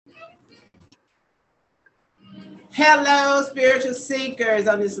Hello, spiritual seekers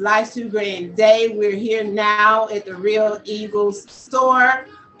on this Life's Too Grand Day. We're here now at the Real Eagles Soar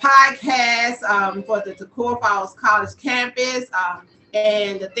podcast for the Soar Falls College campus.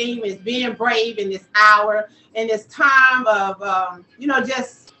 And the theme is being brave in this hour, in this time of,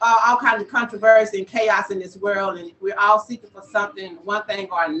 just all kinds of controversy and chaos in this world. And we're all seeking for something, one thing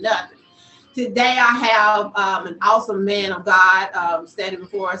or another. Today, I have an awesome man of God standing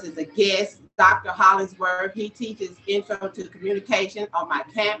before us as a guest, Dr. Hollingworth. He teaches Intro to Communication on my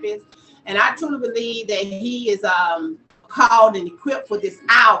campus. And I truly believe that he is called and equipped for this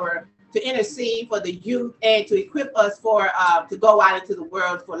hour to intercede for the youth and to equip us for to go out into the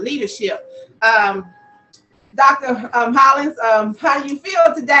world for leadership. Dr. Hollins, how do you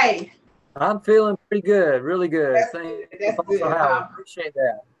feel today? I'm feeling pretty good, really good. That's good. I appreciate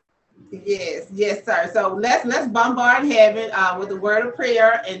that. Yes, sir. So let's bombard heaven with the word of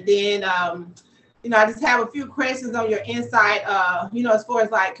prayer, and then I just have a few questions on your insight. As far as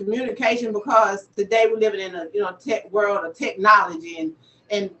like communication, because today we're living in a tech world of technology,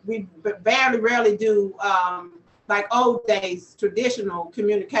 and we rarely do like old days traditional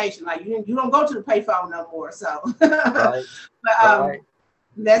communication. Like you don't go to the payphone no more. So, right. But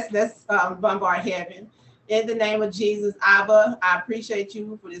let's bombard heaven. In the name of Jesus, Abba, I appreciate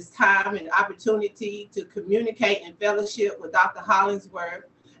you for this time and opportunity to communicate and fellowship with Dr. Hollingworth.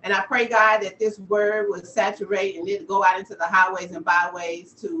 And I pray, God, that this word will saturate and it go out into the highways and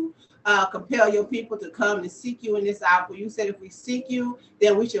byways to compel your people to come and seek you in this hour. For you said if we seek you,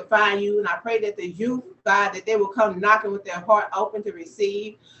 then we shall find you. And I pray that the youth, God, that they will come knocking with their heart open to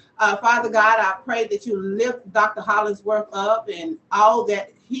receive. Father God, I pray that you lift Dr. Hollingworth up and all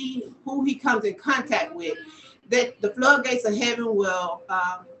that who he comes in contact with, that the floodgates of heaven will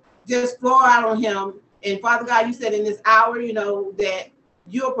just flow out on him. And Father God, you said in this hour, that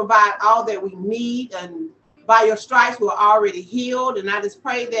you'll provide all that we need, and by your stripes we're already healed. And I just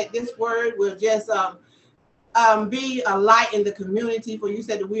pray that this word will just be a light in the community. For you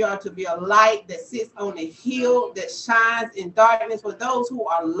said that we are to be a light that sits on a hill that shines in darkness for those who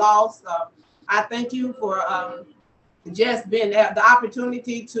are lost. I thank you for just being the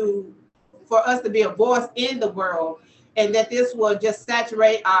opportunity for us to be a voice in the world, and that this will just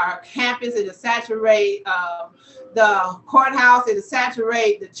saturate our campus, and to saturate the courthouse, and to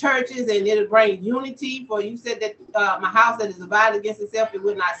saturate the churches, and it'll bring unity. For you said that my house that is divided against itself, it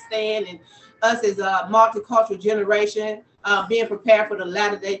will not stand. And us as a multicultural generation, being prepared for the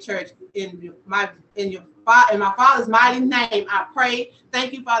latter day church. In my Father's mighty name, I pray.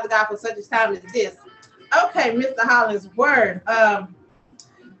 Thank you, Father God, for such a time as this. Okay, Mr. Hollingworth.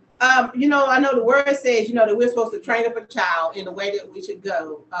 I know the word says, that we're supposed to train up a child in the way that we should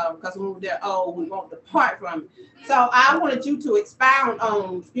go, because when they're old, we won't depart from it. So I wanted you to expound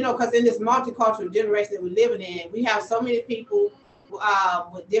on, because in this multicultural generation that we're living in, we have so many people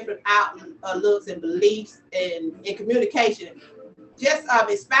with different outlooks and beliefs and communication. Just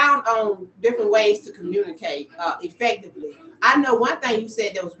expound on different ways to communicate effectively. I know one thing you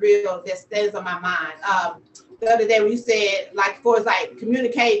said that was real, that stands on my mind. The other day when you said, like, for like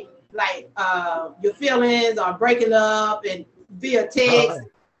communicate, like your feelings or breaking up and via text,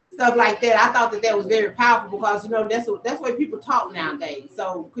 stuff like that. I thought that was very powerful, because that's the way people talk nowadays.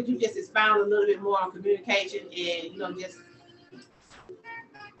 So could you just expound a little bit more on communication and just.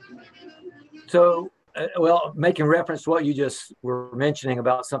 So, making reference to what you just were mentioning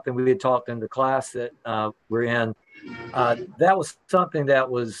about something we had talked in the class that we're in, that was something that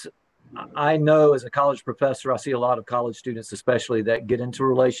was, I know as a college professor, I see a lot of college students, especially, that get into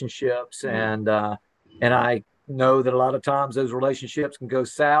relationships, and I know that a lot of times those relationships can go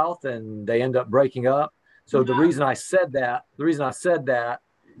south and they end up breaking up. So the reason I said that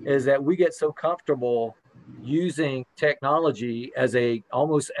is that we get so comfortable using technology as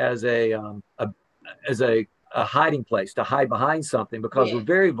almost as a hiding place to hide behind something, because we're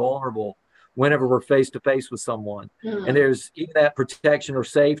very vulnerable whenever we're face to face with someone. And there's even that protection or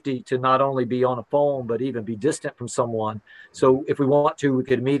safety to not only be on a phone, but even be distant from someone. So if we want to, we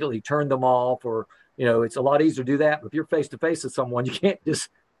could immediately turn them off, or, it's a lot easier to do that. But if you're face to face with someone, you can't just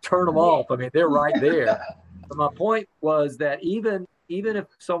turn them off. I mean, they're right there. But my point was that even if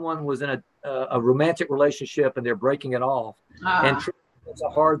someone was in a romantic relationship and they're breaking it off, and it's a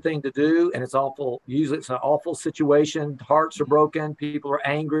hard thing to do, and it's awful. Usually it's an awful situation. Hearts are broken. People are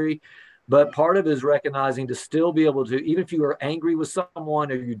angry. But part of it is recognizing to still be able to, even if you are angry with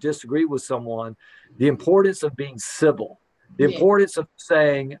someone or you disagree with someone, the importance of being civil, the importance of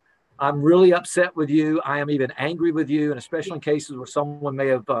saying, I'm really upset with you. I am even angry with you. And especially in cases where someone may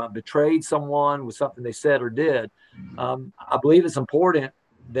have betrayed someone with something they said or did. I believe it's important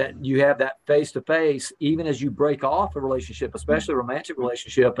that you have that face-to-face, even as you break off a relationship, especially a romantic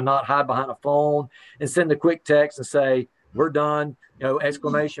relationship, and not hide behind a phone and send a quick text and say, we're done,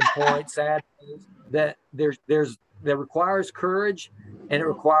 exclamation point, sad face. That that requires courage, and it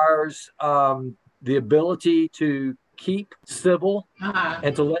requires the ability to keep civil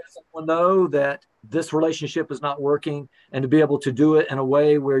and to let someone know that this relationship is not working, and to be able to do it in a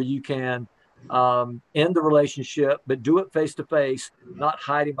way where you can end the relationship, but do it face to face, not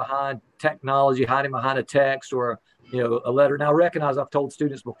hiding behind technology, hiding behind a text or a letter. Now, I recognize I've told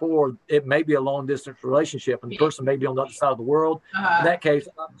students before, it may be a long distance relationship and the person may be on the other side of the world. In that case,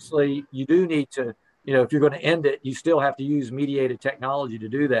 obviously, you do need to, if you're going to end it, you still have to use mediated technology to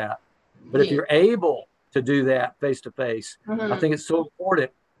do that. But if you're able to do that face to face, I think it's so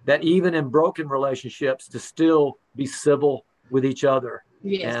important that even in broken relationships, to still be civil with each other.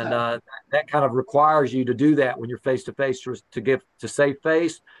 Yes, and that kind of requires you to do that when you're face to face, to save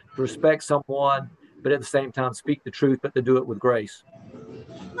face, to respect someone, but at the same time speak the truth, but to do it with grace.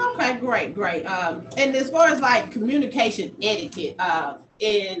 Okay, great. And as far as like communication etiquette,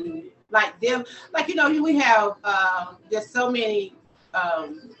 in like them, like we have there's so many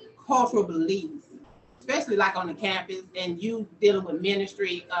cultural beliefs, especially like on the campus, and you dealing with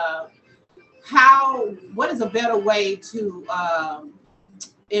ministry. What is a better way to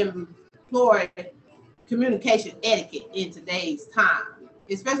employ communication etiquette in today's time,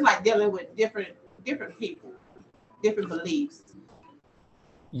 especially like dealing with different people, different beliefs?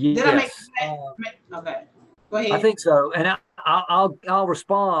 Yes. Did I make sense? Okay, go ahead. I think so, and I'll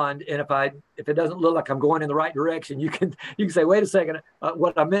respond. And if it doesn't look like I'm going in the right direction, you can say, wait a second,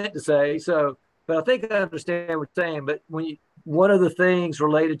 what I meant to say. So, but I think I understand what you're saying. But one of the things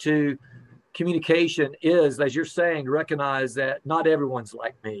related to communication is, as you're saying, recognize that not everyone's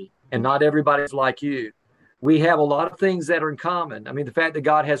like me and not everybody's like you. We have a lot of things that are in common. I mean, the fact that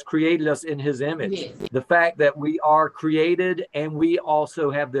God has created us in his image, the fact that we are created and we also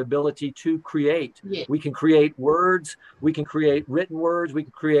have the ability to create. We can create words, we can create written words, we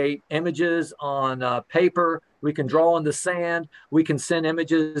can create images on paper, we can draw on the sand, we can send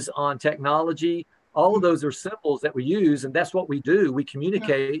images on technology. All of those are symbols that we use, and that's what we do. We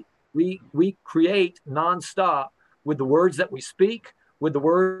communicate. We create nonstop with the words that we speak, with the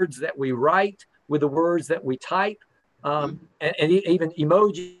words that we write, with the words that we type, and even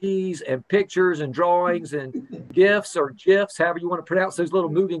emojis and pictures and drawings and GIFs or GIFs, however you want to pronounce those little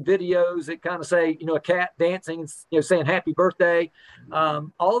moving videos that kind of say, a cat dancing and saying happy birthday.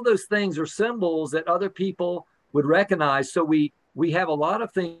 All of those things are symbols that other people would recognize. So we have a lot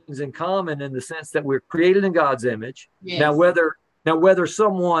of things in common in the sense that we're created in God's image. Now, whether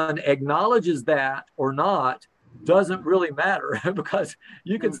someone acknowledges that or not doesn't really matter, because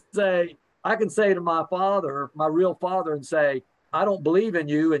you can say, I can say to my father, my real father, and say, I don't believe in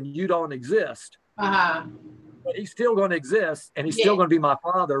you and you don't exist. But he's still going to exist, and he's still going to be my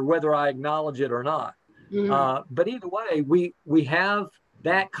father, whether I acknowledge it or not. But either way, we have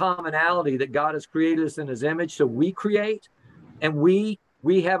that commonality that God has created us in his image. So we create, and we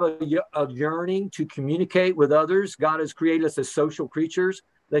have a yearning to communicate with others. God has created us as social creatures.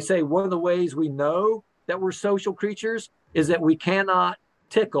 They say one of the ways we know that we're social creatures is that we cannot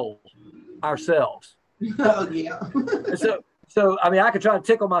tickle ourselves. Oh, yeah. so I mean, I could try to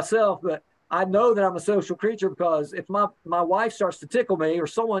tickle myself, but I know that I'm a social creature, because if my wife starts to tickle me, or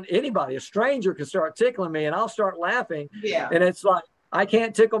anybody, a stranger can start tickling me, and I'll start laughing. And it's like, I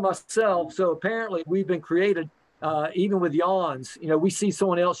can't tickle myself. So apparently we've been created, even with yawns. We see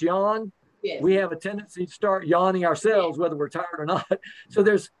someone else yawn. We have a tendency to start yawning ourselves, whether we're tired or not. So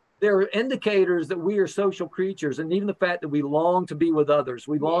there are indicators that we are social creatures. And even the fact that we long to be with others,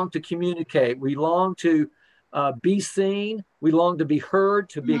 we long to communicate, we long to be seen, we long to be heard,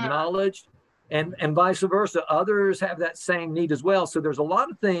 to be acknowledged, and vice versa. Others have that same need as well. So there's a lot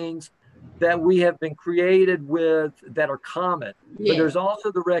of things that we have been created with that are common. But there's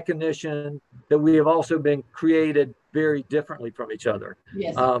also the recognition that we have also been created very differently from each other.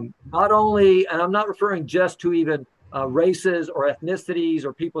 Not only, and I'm not referring just to even races or ethnicities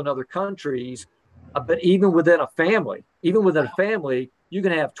or people in other countries, but even within a family. Even within a family, you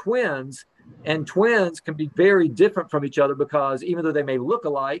can have twins, and twins can be very different from each other, because even though they may look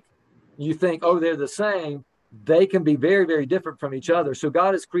alike, you think, oh, they're the same, they can be very, very different from each other. So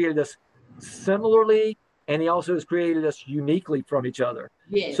God has created us similarly, and he also has created us uniquely from each other.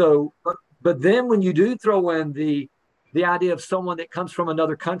 So, but then when you do throw in the idea of someone that comes from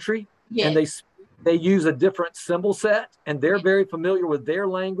another country, and they use a different symbol set, and they're very familiar with their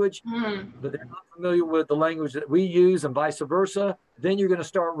language, but they're not familiar with the language that we use, and vice versa, then you're going to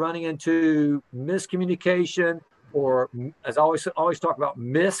start running into miscommunication, or as I always talk about,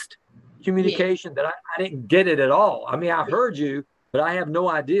 missed communication, that I didn't get it at all. I mean, I heard you, but I have no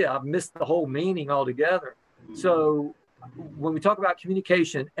idea. I've missed the whole meaning altogether. So when we talk about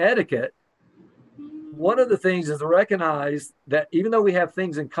communication etiquette, one of the things is to recognize that even though we have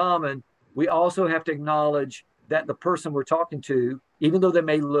things in common, we also have to acknowledge that the person we're talking to, even though they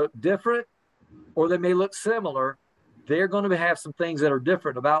may look different or they may look similar, they're going to have some things that are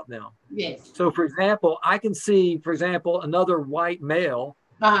different about them. Yes. So, for example, I can see, for example, another white male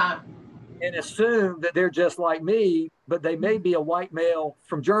and assume that they're just like me, but they may be a white male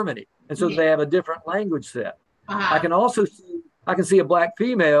from Germany. And so they have a different language set. I can see a black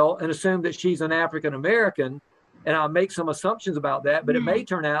female and assume that she's an African American, and I'll make some assumptions about that, but it may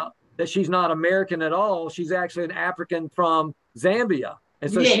turn out that she's not American at all. She's actually an African from Zambia.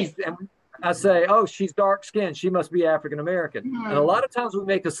 And so I say, oh, she's dark skinned. She must be African American. And a lot of times we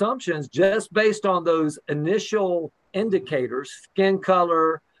make assumptions just based on those initial indicators, skin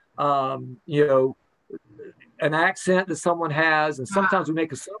color, you know, an accent that someone has. And sometimes we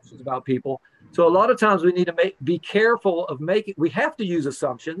make assumptions about people. So a lot of times we need to be careful of we have to use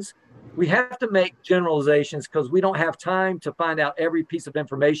assumptions. We have to make generalizations because we don't have time to find out every piece of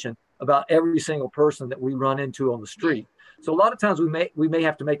information about every single person that we run into on the street. So a lot of times we may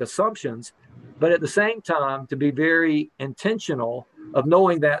have to make assumptions, but at the same time, to be very intentional of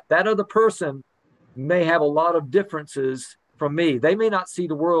knowing that that other person may have a lot of differences from me. They may not see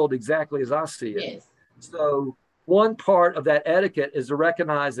the world exactly as I see it. Yes. So one part of that etiquette is to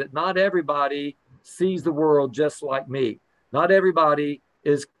recognize that not everybody sees the world just like me. Not everybody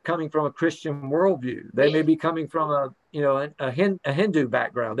is coming from a Christian worldview. They may be coming from a Hindu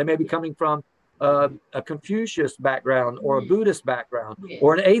background. They may be coming from a Confucius background or a Buddhist background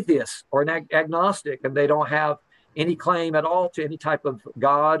or an atheist or an agnostic, and they don't have any claim at all to any type of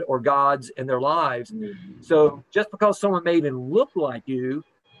God or gods in their lives. So just because someone may even look like you,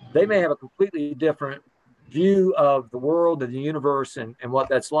 they may have a completely different view of the world and the universe and what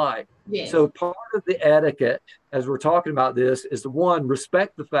that's like. Yes. So part of the etiquette, as we're talking about this, is to one,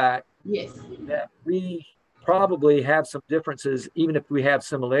 respect the fact that we probably have some differences, even if we have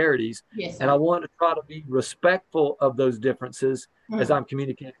similarities. Yes, and I want to try to be respectful of those differences as I'm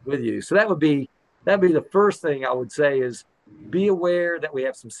communicating with you. So that'd be the first thing I would say is be aware that we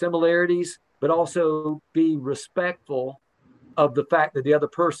have some similarities, but also be respectful of the fact that the other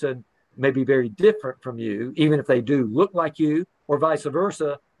person may be very different from you, even if they do look like you, or vice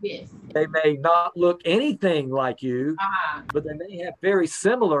versa. Yes. They may not look anything like you, but they may have very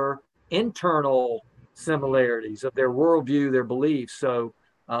similar internal similarities of their worldview, their beliefs. So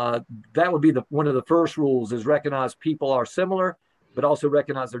that would be one of the first rules, is recognize people are similar, but also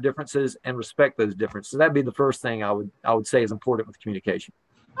recognize their differences and respect those differences. So that'd be the first thing I would say is important with communication.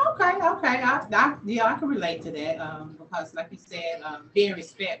 Okay. I can relate to that because, like you said, being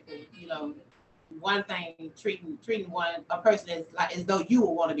respectful. You know, one thing treating a person as though you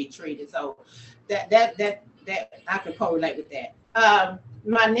would want to be treated. So that I can correlate with that.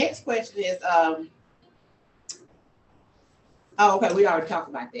 My next question is, okay, we already talked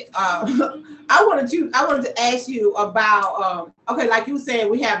about that. I wanted to ask you about like you said,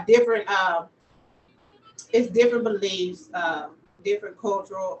 we have different it's different beliefs. Different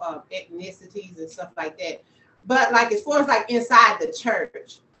cultural ethnicities and stuff like that, but like as far as like inside the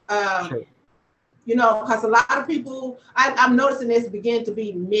church, you know, because a lot of people, I'm noticing this begin to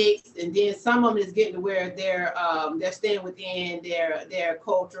be mixed, and then some of them is getting to where they're staying within their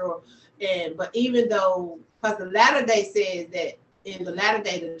cultural, but even though, because the Latter Day says that in the Latter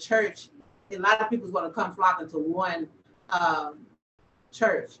Day the church, a lot of people is going to come flocking to one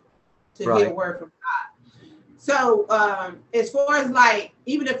church to hear a word from God. So as far as like,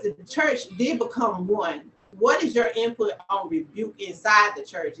 even if the church did become one, what is your input on rebuke inside the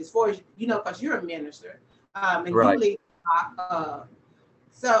church? As far as, you know, because you're a minister, and you lead,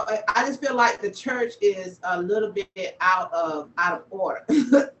 so I just feel like the church is a little bit out of order,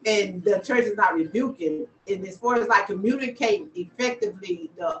 and the church is not rebuking. And as far as like communicating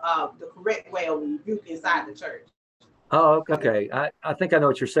effectively the correct way of rebuke inside the church. Oh, okay. I think I know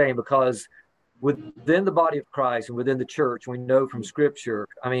what you're saying, because within the body of Christ and within the church, we know from Scripture,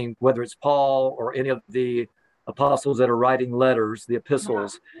 I mean, whether it's Paul or any of the apostles that are writing letters, the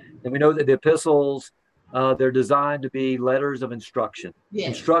epistles, and we know that the epistles, they're designed to be letters of instruction.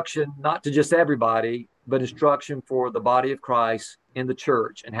 Instruction, not to just everybody, but instruction for the body of Christ in the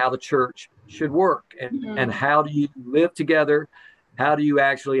church and how the church should work, and how do you live together? How do you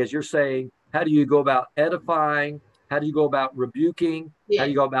actually, as you're saying, how do you go about edifying? How do you go about rebuking? How do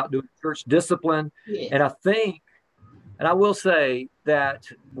you go about doing church discipline? And I think, and I will say that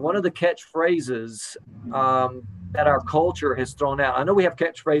one of the catchphrases that our culture has thrown out. I know we have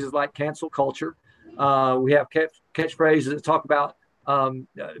catchphrases like cancel culture. We have catchphrases that talk about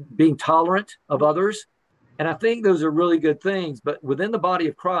being tolerant of others. And I think those are really good things. But within the body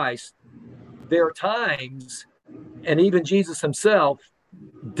of Christ, there are times, and even Jesus himself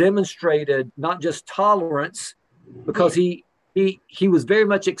demonstrated not just tolerance, because he was very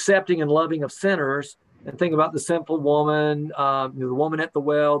much accepting and loving of sinners. And think about the sinful woman, the woman at the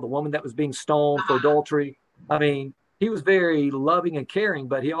well, the woman that was being stoned for adultery. I mean, he was very loving and caring,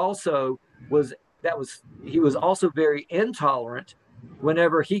 but he also was also very intolerant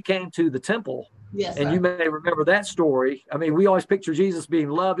whenever he came to the temple. Yes, and sir. You may remember that story. I mean, we always picture Jesus being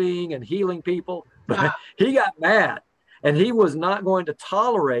loving and healing people, but he got mad, and he was not going to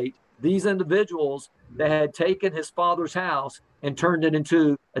tolerate these individuals that had taken his father's house and turned it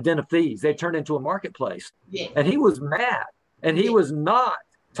into a den of thieves. They turned it into a marketplace. Yes. And he was mad, and he was not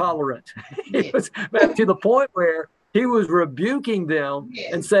tolerant. It was to the point where he was rebuking them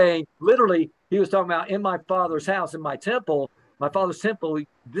and saying, literally, he was talking about, in my father's house, in my father's temple,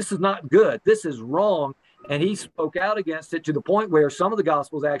 this is not good. This is wrong. And he spoke out against it to the point where some of the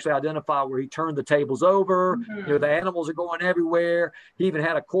Gospels actually identify where he turned the tables over. The animals are going everywhere. He even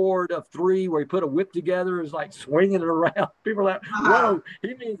had a cord of 3 where he put a whip together. It was like swinging it around. People are like, whoa,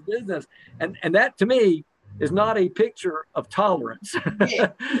 he means business. And that, to me, is not a picture of tolerance.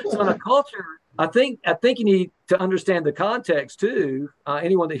 So in a culture, I think you need to understand the context too,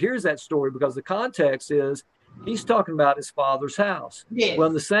 anyone that hears that story, because the context is he's talking about his father's house. Well,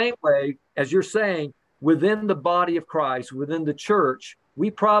 in the same way, as you're saying, within the body of Christ, within the church, we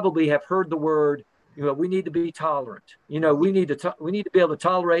probably have heard the word, we need to be tolerant. We need to be able to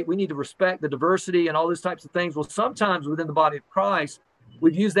tolerate. We need to respect the diversity and all those types of things. Well, sometimes within the body of Christ,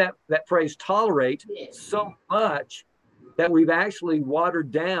 we've used that phrase tolerate so much that we've actually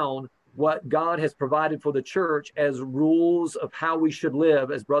watered down what God has provided for the church as rules of how we should live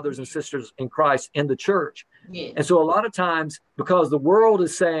as brothers and sisters in Christ in the church. And so a lot of times, because the world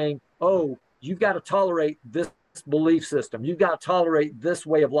is saying, oh, you've got to tolerate this belief system. You've got to tolerate this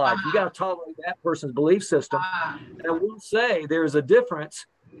way of life. You got to tolerate that person's belief system. And I will say there's a difference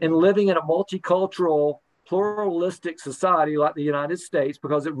in living in a multicultural, pluralistic society like the United States,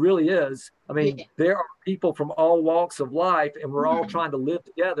 because it really is. I mean, there are people from all walks of life, and we're all trying to live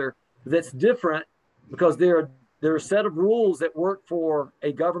together. That's different because there are a set of rules that work for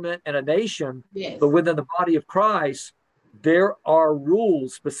a government and a nation, but within the body of Christ, there are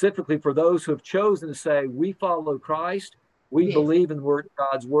rules specifically for those who have chosen to say, we follow Christ, we believe in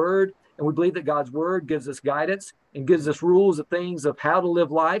God's word, and we believe that God's word gives us guidance and gives us rules of things of how to live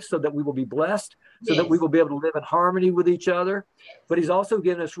life so that we will be blessed, so that we will be able to live in harmony with each other. But he's also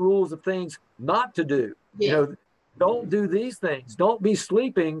given us rules of things not to do. Don't do these things. Don't be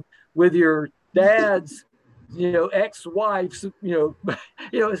sleeping with your dad's, ex-wife's, and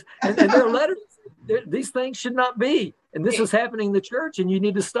their letters. These things should not be. And this is happening in the church, and you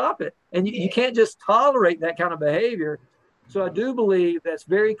need to stop it. And you can't just tolerate that kind of behavior. So I do believe that's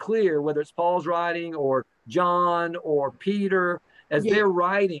very clear, whether it's Paul's writing or John or Peter, as they're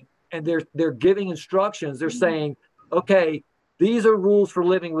writing and they're giving instructions, they're saying, okay, these are rules for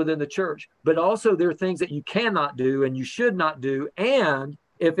living within the church, but also there are things that you cannot do and you should not do. And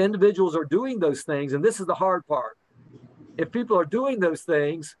if individuals are doing those things, and this is the hard part, if people are doing those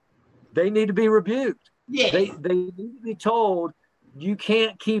things, they need to be rebuked. They need to be told, you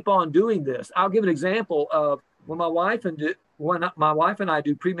can't keep on doing this. I'll give an example of when my wife and I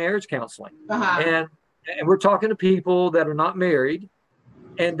do pre-marriage counseling, and we're talking to people that are not married,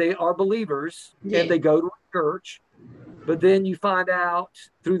 and they are believers, and they go to a church, but then you find out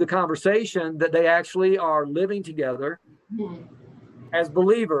through the conversation that they actually are living together as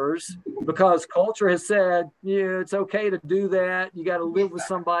believers, because culture has said, it's okay to do that. You got to live with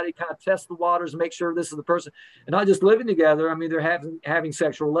somebody, kind of test the waters and make sure this is the person. And not just living together. I mean, they're having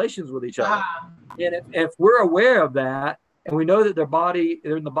sexual relations with each other. And if we're aware of that, and we know that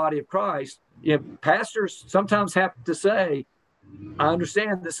they're in the body of Christ, pastors sometimes have to say, I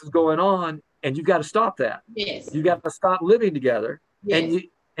understand this is going on, and you've got to stop that. You've got to stop living together. And you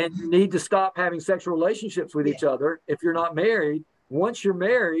need to stop having sexual relationships with each other if you're not married. Once you're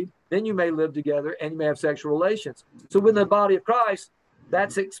married, then you may live together and you may have sexual relations. So within the body of Christ,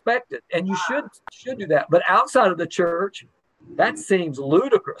 that's expected, and you should do that. But outside of the church, that seems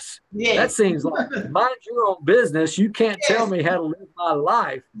ludicrous. That seems like, mind your own business. You can't tell me how to live my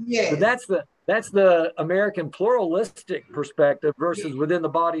life. But that's the American pluralistic perspective versus within the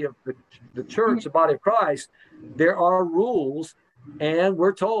body of the church, the body of Christ, there are rules, and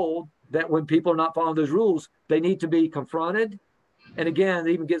we're told that when people are not following those rules, they need to be confronted And again,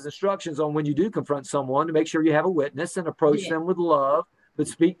 it even gives instructions on when you do confront someone to make sure you have a witness and approach them with love, but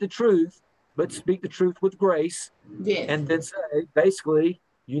speak the truth with grace. Yes. And then say, basically,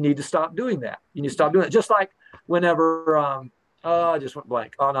 you need to stop doing that. You need to stop doing it. Just like whenever, I just went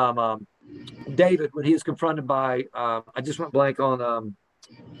blank on David, when he was confronted by, I just went blank on,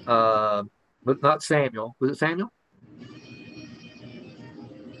 but not Samuel. Was it Samuel?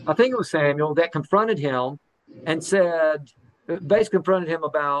 I think it was Samuel that confronted him and said, basically confronted him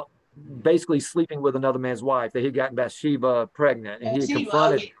about basically sleeping with another man's wife, that he'd gotten Bathsheba pregnant, and he had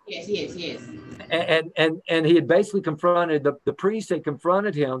confronted. Yes. And he had basically confronted the priest had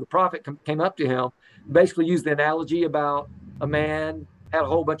confronted him. The prophet came up to him, basically used the analogy about a man had a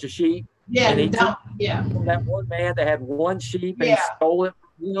whole bunch of sheep. Yeah, and he took from that one man that had one sheep and he stole it.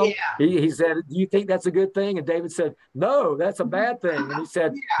 He said, "Do you think that's a good thing?" And David said, "No, that's a bad thing." And he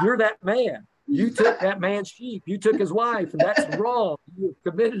said, "You're that man. You took that man's sheep. You took his wife, and that's wrong. You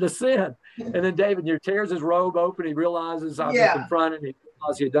committed a sin." And then David tears his robe open. He realizes I've been confronted. He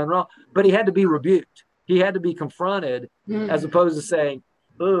realizes he had done wrong, but he had to be rebuked. He had to be confronted, as opposed to saying,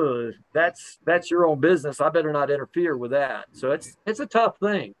 "Oh, that's your own business. I better not interfere with that." So it's a tough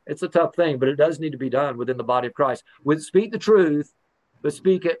thing. It's a tough thing, but it does need to be done within the body of Christ. Speak the truth, but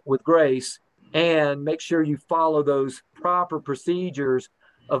speak it with grace, and make sure you follow those proper procedures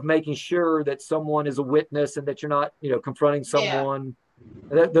of making sure that someone is a witness and that you're not, confronting someone,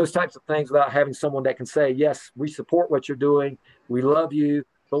 those types of things, without having someone that can say, "Yes, we support what you're doing. We love you,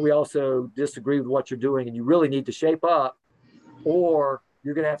 but we also disagree with what you're doing. And you really need to shape up, or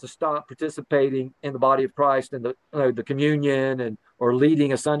you're going to have to stop participating in the body of Christ and the communion or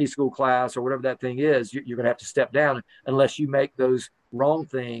leading a Sunday school class or whatever that thing is. You're going to have to step down unless you make those wrong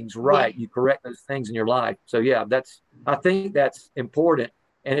things right. You correct those things in your life." So I think that's important,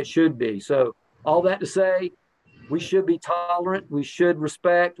 and it should be. So all that to say, we should be tolerant. We should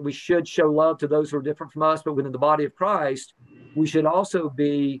respect. We should show love to those who are different from us. But within the body of Christ, we should also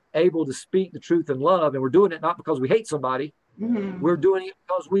be able to speak the truth in love. And we're doing it not because we hate somebody. We're doing it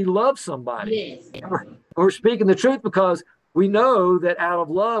because we love somebody. We're speaking the truth because we know that out of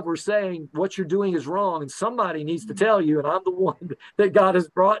love, we're saying what you're doing is wrong, and somebody needs to tell you. And I'm the one that God has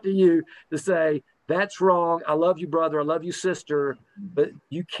brought to you to say, "That's wrong. I love you, brother. I love you, sister. But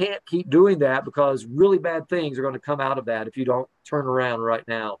you can't keep doing that, because really bad things are going to come out of that if you don't turn around right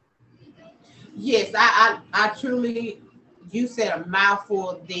now." Yes, I truly, you said a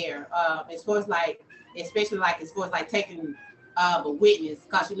mouthful there. As far as especially as far as taking a witness,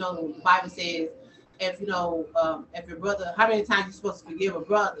 because the Bible says, if if your brother, how many times you're supposed to forgive a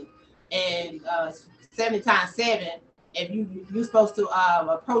brother, and 70 times 7, if you're supposed to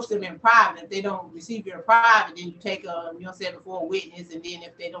approach them in private. If they don't receive you in private, then you take them, before a witness, and then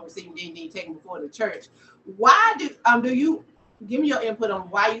if they don't receive them, then you take them before the church. Why do you give me your input on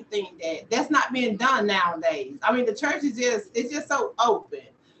why you think that's not being done nowadays? I mean, the church is just so open.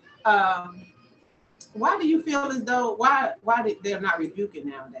 Why do you feel as though why they're not rebuking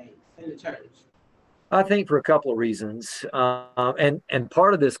nowadays in the church? I think for a couple of reasons, and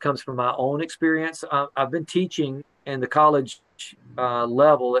part of this comes from my own experience. I've been teaching in the college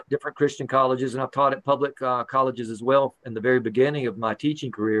level at different Christian colleges, and I've taught at public colleges as well in the very beginning of my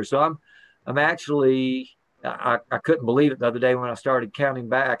teaching career. So I'm actually, I couldn't believe it the other day when I started counting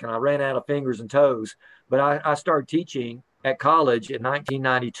back, and I ran out of fingers and toes. But I started teaching at college in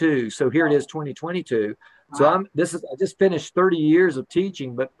 1992. So here it is, 2022. So I just finished 30 years of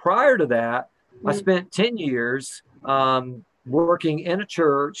teaching. But prior to that, I spent 10 years working in a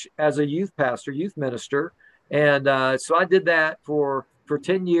church as a youth pastor, youth minister. And so I did that for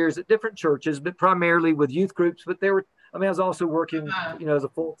 10 years at different churches, but primarily with youth groups. But I was also working, as a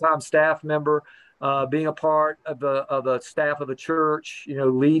full-time staff member, being a part of the staff of a church,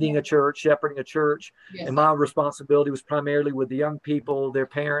 leading a church, shepherding a church. Yes. And my responsibility was primarily with the young people, their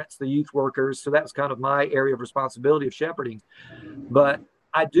parents, the youth workers. So that was kind of my area of responsibility of shepherding. But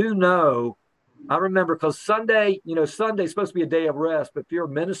I do know, I remember, because Sunday's supposed to be a day of rest, but if you're a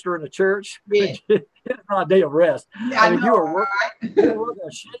minister in a church, it's not a day of rest. You are working,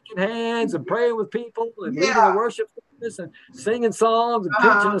 shaking hands and praying with people and leading a worship service and singing songs and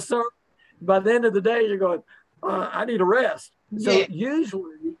preaching a sermon. By the end of the day, you're going, I need a rest. So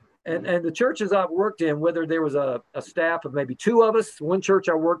usually, and the churches I've worked in, whether there was a staff of maybe 2 of us, one church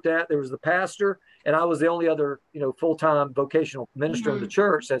I worked at, there was the pastor, and I was the only other, full-time vocational minister in the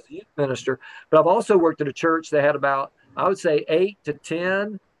church as a youth minister. But I've also worked at a church that had about, I would say, 8 to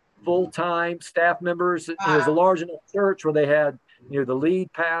 10 full-time staff members. It was a large enough church where they had, the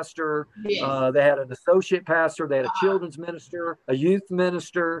lead pastor. Yes. They had an associate pastor. They had a children's minister, a youth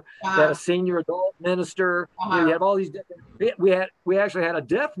minister. They had a senior adult minister. You have all these different. We actually had a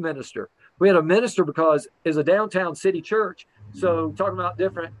deaf minister. We had a minister because it's a downtown city church. So talking about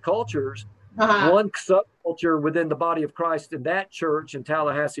different cultures, one subculture within the body of Christ in that church in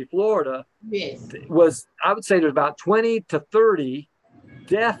Tallahassee, Florida, was, I would say, there's about 20 to 30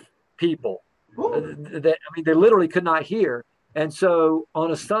 deaf people that, they literally could not hear. And so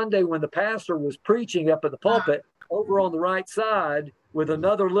on a Sunday when the pastor was preaching up at the pulpit, over on the right side with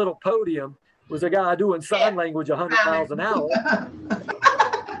another little podium was a guy doing sign language 100 miles an hour.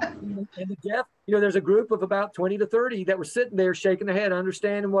 And the deaf, there's a group of about 20 to 30 that were sitting there shaking their head,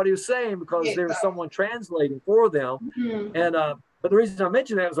 understanding what he was saying because there was someone translating for them. And but the reason I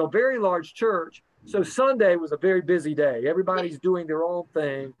mentioned that was a very large church. So Sunday was a very busy day. Everybody's doing their own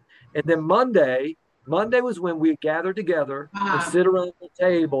thing. And then Monday was when we gathered together and sit around the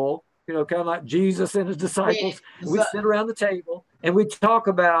table, kind of like Jesus and his disciples. We sit around the table and let's talk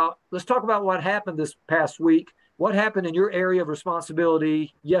about what happened this past week. What happened in your area of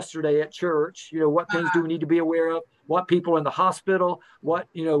responsibility yesterday at church? What things do we need to be aware of? What people are in the hospital? What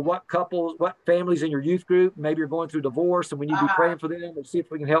couples, what families in your youth group? Maybe you're going through divorce and we need to be praying for them and see if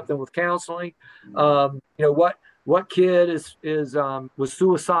we can help them with counseling. What kid was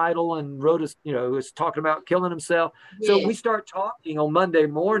suicidal and is talking about killing himself. So we start talking on Monday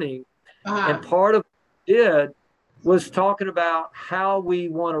morning, and part of what we did was talking about how we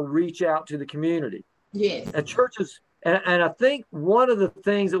want to reach out to the community. And churches, and I think one of the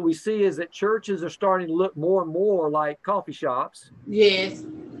things that we see is that churches are starting to look more and more like coffee shops.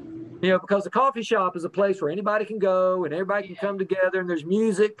 Because the coffee shop is a place where anybody can go and everybody can come together, and there's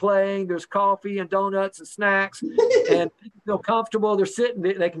music playing, there's coffee and donuts and snacks, and people feel comfortable. They're sitting,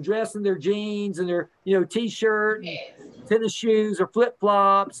 they can dress in their jeans and their t-shirt, and tennis shoes or flip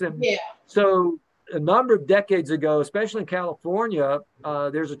flops, and so. A number of decades ago, especially in California,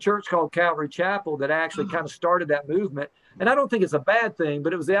 there's a church called Calvary Chapel that actually kind of started that movement. And I don't think it's a bad thing,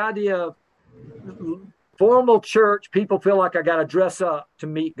 but it was the idea of formal church. People feel like I got to dress up to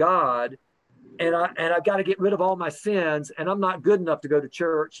meet God, and I got to get rid of all my sins, and I'm not good enough to go to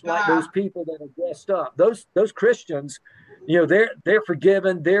church like those people that are dressed up. Those Christians, they're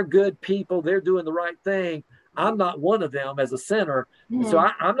forgiven, they're good people, they're doing the right thing. I'm not one of them as a sinner. So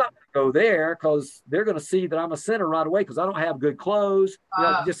I'm not going to go there because they're going to see that I'm a sinner right away because I don't have good clothes.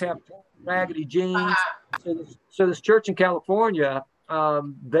 I just have raggedy jeans. So this church in California,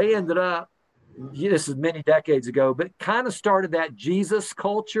 they ended up, this is many decades ago, but kind of started that Jesus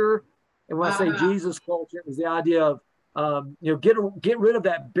culture. And when I say Jesus culture, it was the idea of, get rid of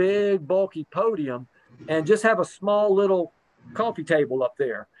that big, bulky podium and just have a small little coffee table up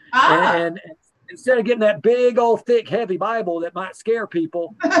there. And instead of getting that big, old, thick, heavy Bible that might scare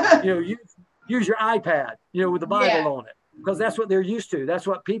people, use your iPad, with the Bible on it, because that's what they're used to. That's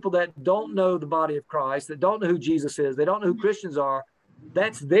what people that don't know the body of Christ, that don't know who Jesus is, they don't know who Christians are,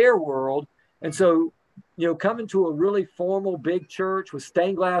 that's their world. And so, coming to a really formal big church with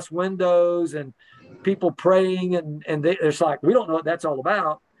stained glass windows and people praying, and it's like, we don't know what that's all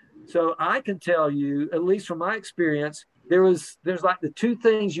about. So I can tell you, at least from my experience, there's like the two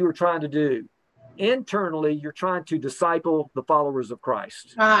things you were trying to do. Internally, you're trying to disciple the followers of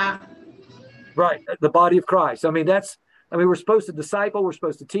Christ. Right, the body of Christ. We're supposed to disciple, we're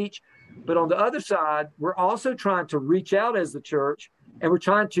supposed to teach, but on the other side, we're also trying to reach out as the church, and we're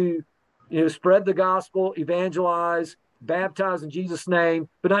trying to, spread the gospel, evangelize, baptize in Jesus' name,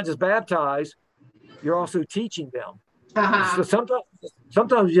 but not just baptize, you're also teaching them. So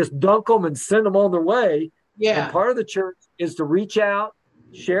sometimes you just dunk them and send them on their way. And part of the church is to reach out,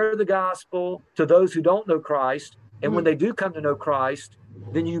 share the gospel to those who don't know Christ. And when they do come to know Christ,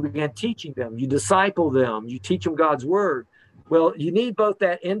 then you begin teaching them, you disciple them, you teach them God's word. Well, you need both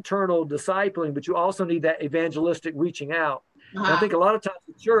that internal discipling, but you also need that evangelistic reaching out. And I think a lot of times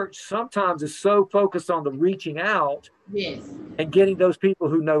the church sometimes is so focused on the reaching out and getting those people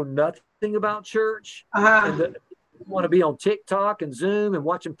who know nothing about church and want to be on TikTok and Zoom and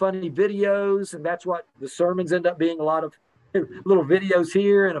watching funny videos. And that's what the sermons end up being, a lot of little videos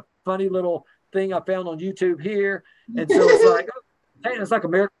here and a funny little thing I found on YouTube here. And so it's like, hey, it's like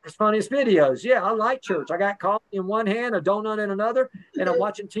America's Funniest Videos. Yeah, I like church. I got coffee in one hand, a donut in another, and I'm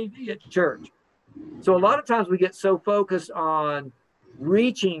watching TV at church. So a lot of times we get so focused on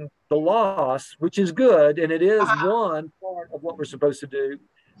reaching the lost, which is good, and it is one part of what we're supposed to do,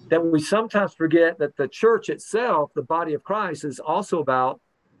 that we sometimes forget that the church itself, the body of Christ, is also about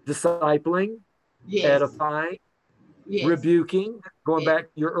discipling, edifying, rebuking, going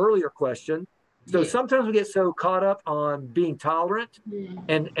back to your earlier question, So sometimes we get so caught up on being tolerant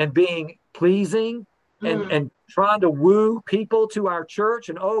and being pleasing and trying to woo people to our church.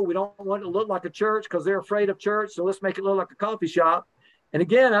 And, oh, we don't want it to look like a church because they're afraid of church. So let's make it look like a coffee shop. And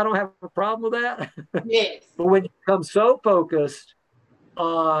again, I don't have a problem with that. Yes. But when you become so focused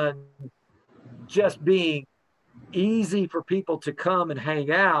on just being easy for people to come and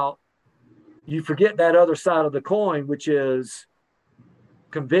hang out, you forget that other side of the coin, which is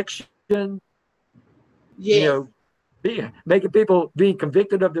conviction, Yes. making people being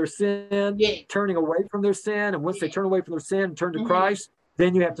convicted of their sin, Yes. turning away from their sin. And once they turn away from their sin and turn to Christ,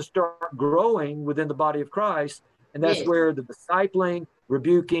 then you have to start growing within the body of Christ. And that's where the discipling,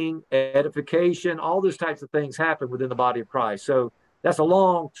 rebuking, edification, all those types of things happen within the body of Christ. So that's a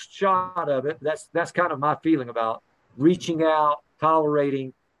long shot of it. That's kind of my feeling about reaching out,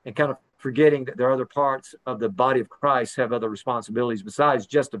 tolerating, and kind of forgetting that there are other parts of the body of Christ have other responsibilities besides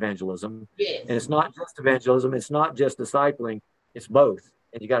just evangelism. Yes. And it's not just evangelism. It's not just discipling. It's both.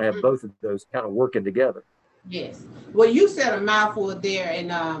 And you got to have both of those kind of working together. Yes. Well, you said a mouthful there,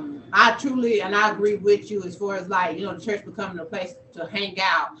 and I agree with you as far as like, the church becoming a place to hang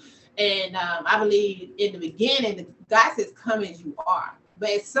out. And I believe in the beginning, God says, come as you are. But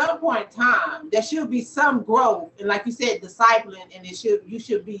at some point in time, there should be some growth. And like you said, discipling, and you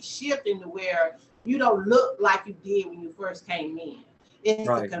should be shifting to where you don't look like you did when you first came in. It's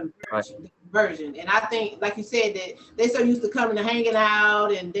the conversion. And I think, like you said, that they so used to coming and hanging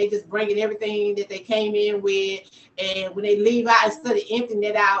out and they just bringing everything that they came in with. And when they leave out, instead of emptying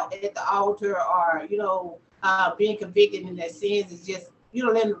it out at the altar or, being convicted in their sins, is just,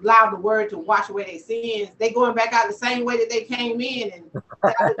 then allow the word to wash away their sins. They going back out the same way that they came in. And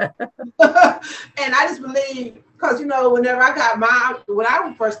and I just believe, because, whenever when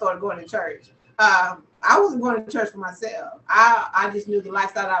I first started going to church, I wasn't going to church for myself. I just knew the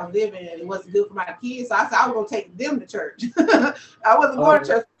lifestyle I was living and it wasn't good for my kids. So I said I was going to take them to church. I wasn't going to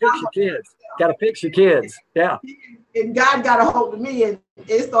church. Fix your kids. Got to fix your kids. Yeah. And God got a hold of me and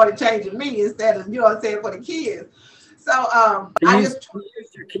it started changing me instead of, for the kids. So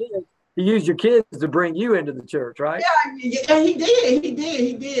He used your kids to bring you into the church, right? Yeah, and he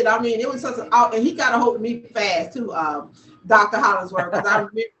did. I mean, it was and he got a hold of me fast too, Dr. Hollingworth,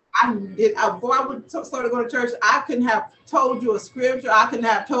 because before I started going to church, I couldn't have told you a scripture. I couldn't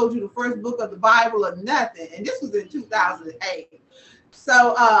have told you the first book of the Bible or nothing. And this was in 2008.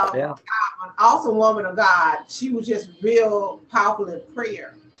 So an awesome woman of God. She was just real powerful in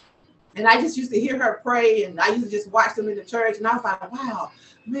prayer. And I just used to hear her pray, and I used to just watch them in the church. And I was like, wow,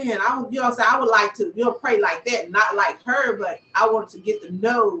 man, I would like to, pray like that, not like her, but I wanted to get to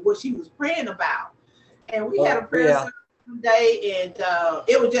know what she was praying about. And we had a prayer service day, and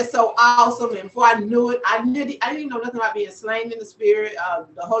it was just so awesome. And before I knew it, I didn't know nothing about being slain in the spirit,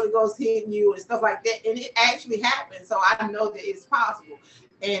 the Holy Ghost hitting you and stuff like that. And it actually happened. So I know that it's possible.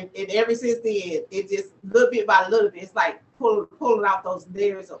 And ever since then, it just little bit by little bit, it's like pulling out those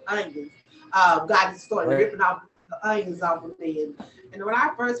layers of onions. God just started ripping off the onions off of me. And when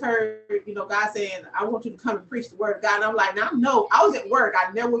I first heard, God saying, I want you to come and preach the word of God. And I'm like, now I was at work.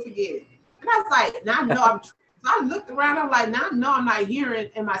 I never will forget it. And I was like, now I know so I looked around. I'm like, now I know I'm not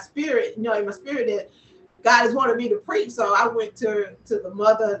hearing in my spirit, that God has wanted me to preach. So I went to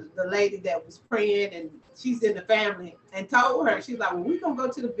the lady that was praying, and she's in the family, and told her, she's like, well, we're going to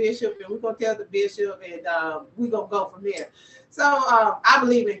go to the bishop, and we're going to tell the bishop, and we're going to go from there. So I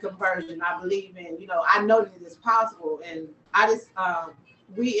believe in conversion. I believe in, I know that it's possible. And I just,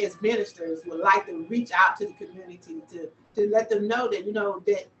 we as ministers would like to reach out to the community to let them know that,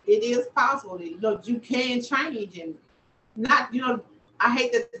 that it is possible, that, you can change, and not, I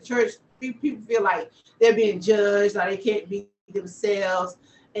hate that the church, people feel like they're being judged or they can't be themselves.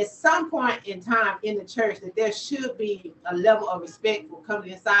 At some point in time in the church, that there should be a level of respect for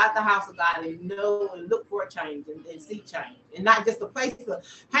coming inside the house of God and know and look for a change and see change, and not just a place to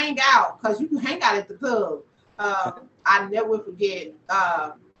hang out, because you can hang out at the club. I never will forget.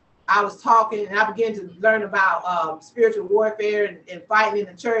 I was talking and I began to learn about spiritual warfare and fighting in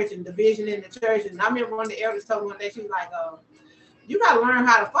the church and division in the church. And I remember one of the elders told me one day, she was like, you got to learn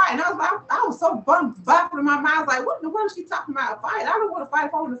how to fight. And I was so baffled in my mind. I was like, what in the world is she talking about? A fight? I don't want to fight.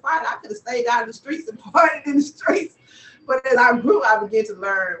 If I want to fight, I could have stayed out in the streets and partied in the streets. But as I grew, I began to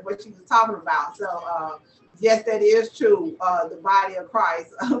learn what she was talking about. So, yes, that is true. The body of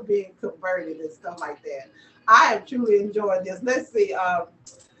Christ being converted and stuff like that. I have truly enjoyed this. Let's see.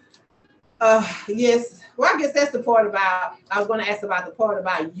 Yes. Well, I guess that's the part about, I was going to ask about the part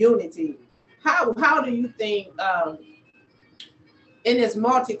about unity. How do you think, in this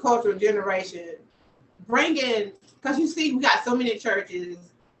multicultural generation, bringing, because you see, we got so many churches,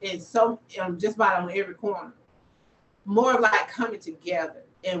 and so just about on every corner. More of like coming together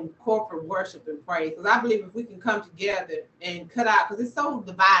in corporate worship and praise. Because I believe if we can come together and cut out, because it's so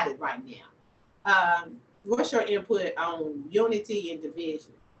divided right now. What's your input on unity and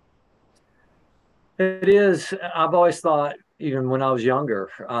division? It is. I've always thought, even when I was younger,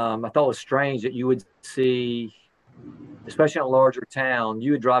 I thought it was strange that you would see, especially in a larger town,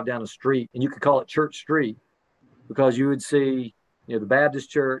 you would drive down the street and you could call it Church Street because you would see, the Baptist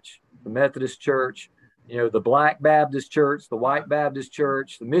church, the Methodist church, the Black Baptist church, the White Baptist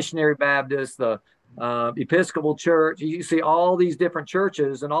church, the Missionary Baptist, the Episcopal church. You see all these different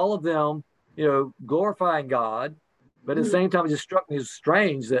churches and all of them, glorifying God. But at the same time, it just struck me as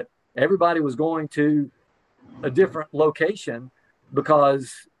strange that everybody was going to a different location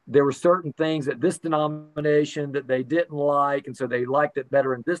because there were certain things at this denomination that they didn't like. And so they liked it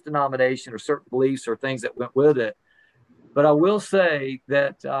better in this denomination, or certain beliefs or things that went with it. But I will say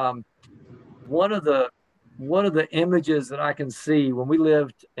that one of the images that I can see when we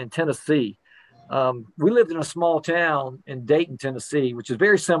lived in Tennessee, we lived in a small town in Dayton, Tennessee, which is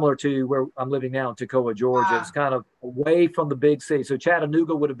very similar to where I'm living now in Toccoa, Georgia. It's kind of away from the big city. So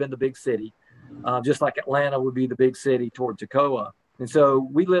Chattanooga would have been the big city, just like Atlanta would be the big city toward Toccoa. And so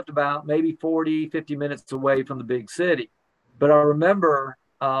we lived about maybe 40, 50 minutes away from the big city. But I remember,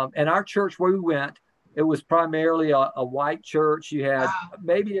 and our church where we went, it was primarily a white church. You had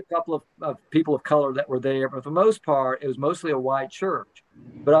maybe a couple of people of color that were there, but for the most part, it was mostly a white church.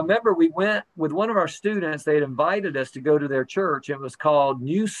 But I remember we went with one of our students. They had invited us to go to their church. It was called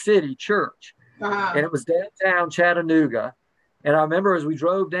New City Church, and it was downtown Chattanooga. And I remember as we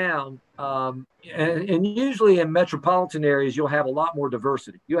drove down, and usually in metropolitan areas, you'll have a lot more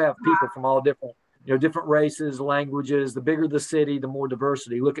diversity. You have people from all different races, languages. The bigger the city, the more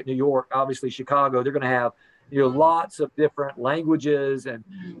diversity. Look at New York, obviously Chicago. They're going to have lots of different languages and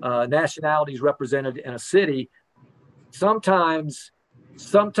nationalities represented in a city. Sometimes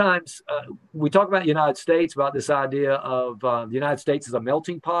we talk about the United States, about this idea of the United States as a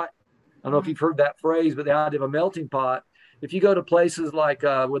melting pot. I don't know if you've heard that phrase, but the idea of a melting pot. If you go to places like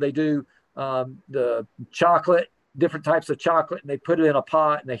where they do the chocolate, different types of chocolate, and they put it in a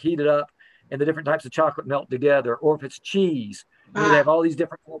pot and they heat it up, and the different types of chocolate melt together. Or if it's cheese, they have all these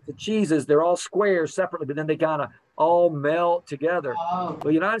different types of cheeses. They're all squares separately, but then they kind of all melt together. Well,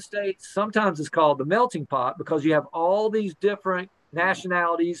 the United States sometimes is called the melting pot because you have all these different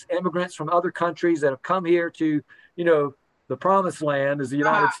nationalities, immigrants from other countries that have come here to, the promised land is the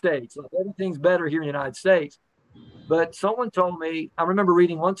United States. So everything's better here in the United States. But someone told me, I remember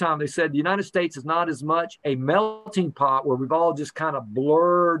reading one time, they said the United States is not as much a melting pot where we've all just kind of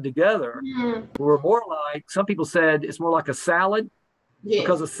blurred together. We're more like, some people said it's more like a salad,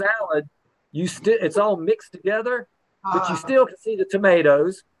 because a salad, it's all mixed together, but you still can see the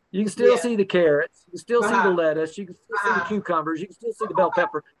tomatoes. You can still see the carrots. You can still see the lettuce. You can still see the cucumbers. You can still see the bell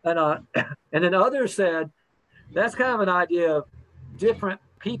pepper. And then others said that's kind of an idea of different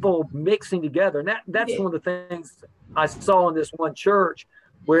people mixing together. And that's one of the things I saw in this one church,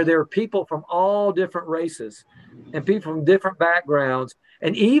 where there are people from all different races and people from different backgrounds.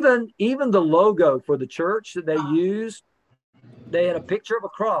 And even the logo for the church that they used, they had a picture of a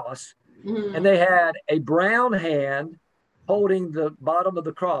cross, and they had a brown hand holding the bottom of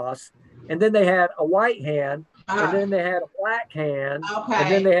the cross, and then they had a white hand, and then they had a black hand,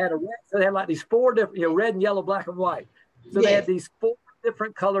 and then they had a red. So they had like these four different, red and yellow, black and white. So they had these four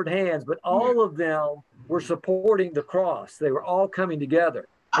different colored hands, but all of them were supporting the cross. They were all coming together.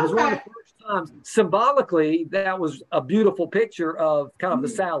 It was one of the first times, symbolically, that was a beautiful picture of kind of the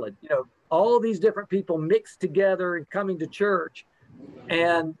salad. All of these different people mixed together and coming to church.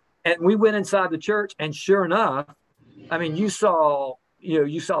 And we went inside the church, and sure enough, I mean, you saw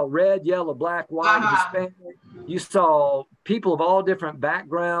red, yellow, black, white, Hispanic. You saw people of all different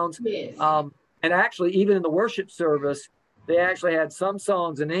backgrounds. And actually, even in the worship service, they actually had some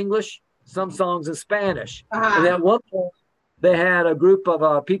songs in English, some songs in Spanish. And at one point, they had a group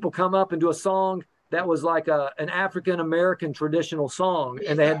of people come up and do a song that was like an African-American traditional song.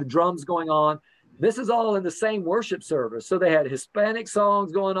 And they had the drums going on. This is all in the same worship service. So they had Hispanic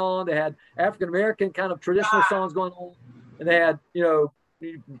songs going on. They had African-American kind of traditional songs going on. And they had,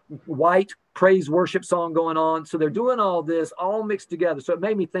 white praise worship song going on. So they're doing all this all mixed together. So it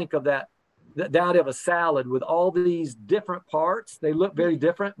made me think of the idea of a salad with all these different parts. They look very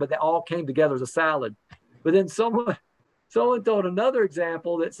different, but they all came together as a salad. But then someone told another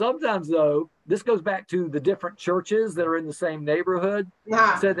example that sometimes, though, this goes back to the different churches that are in the same neighborhood,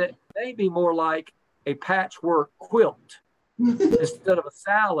 said that may be more like a patchwork quilt instead of a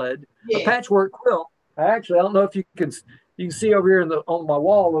salad. A patchwork quilt, actually, I don't know if you can you can see over here on my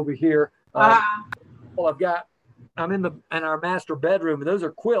wall over here. Well, I'm in our master bedroom, and those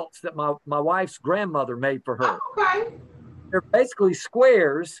are quilts that my wife's grandmother made for her. Okay. They're basically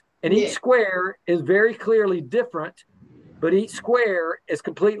squares, and each square is very clearly different, but each square is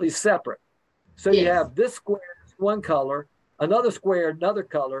completely separate. So you have this square is one color, another square another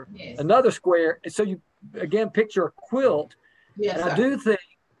color, another square. And so you again picture a quilt. Yes, and I do think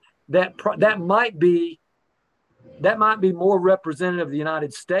that might be more representative of the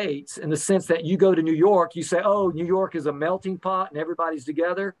United States, in the sense that you go to New York, you say, oh, New York is a melting pot and everybody's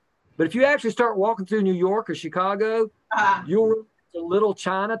together. But if you actually start walking through New York or Chicago, you'll run into little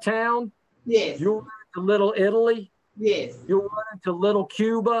Chinatown. Yes. You'll run into little Italy. Yes. You'll run into little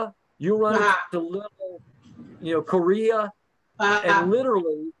Cuba. You'll run into little, Korea. And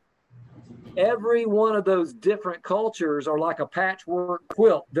literally every one of those different cultures are like a patchwork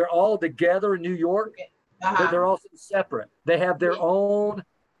quilt. They're all together in New York, but they're also separate. They have their own,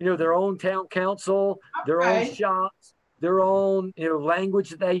 their own town council, their own shops, their own,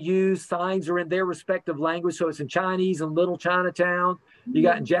 language that they use. Signs are in their respective language. So it's in Chinese and little Chinatown. You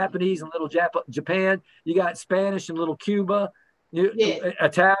got in Japanese and little Japan. You got Spanish and little Cuba,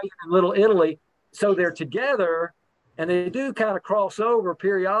 Italian and little Italy. So they're together, and they do kind of cross over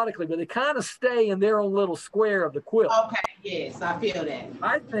periodically, but they kind of stay in their own little square of the quilt. Okay, yes, I feel that.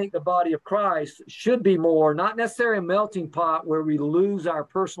 I think the body of Christ should be more, not necessarily a melting pot where we lose our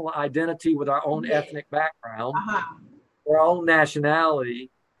personal identity with our own ethnic background or our own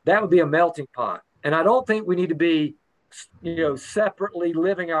nationality. That would be a melting pot. And I don't think we need to be, separately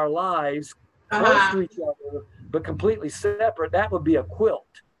living our lives close to each other, but completely separate. That would be a quilt.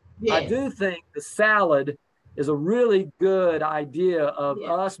 Yes. I do think the salad is a really good idea of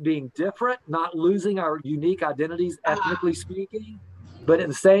us being different, not losing our unique identities, ethnically speaking, but at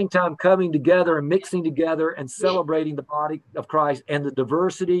the same time coming together and mixing together and celebrating the body of Christ and the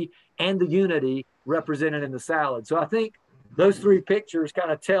diversity and the unity represented in the salad. So I think those three pictures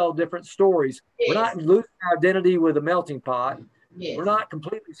kind of tell different stories. We're not losing our identity with a melting pot. We're not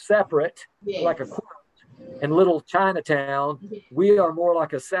completely separate like a quilt and little Chinatown. We are more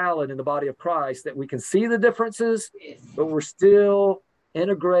like a salad in the body of Christ, that we can see the differences, but we're still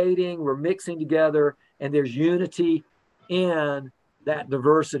integrating, we're mixing together, and there's unity in that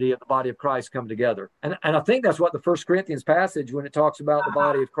diversity of the body of Christ come together. And I think that's what the 1 Corinthians passage, when it talks about the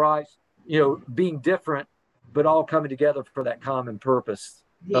body of Christ, being different, but all coming together for that common purpose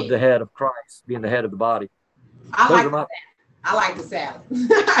of the head of Christ being the head of the body. I like the salad.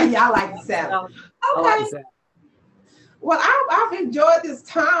 I like the salad. Okay. Well, I've enjoyed this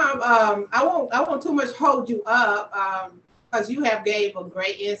time. I won't too much hold you up, because you have gave a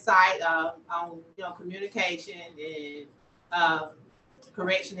great insight on communication and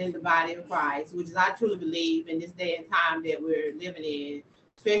correction in the body of Christ, which is, I truly believe, in this day and time that we're living in,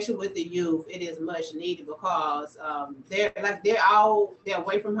 especially with the youth, it is much needed, because they're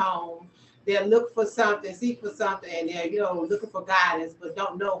away from home. They'll look for something, seek for something, and they're looking for guidance, but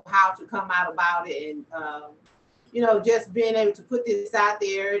don't know how to come out about it. And just being able to put this out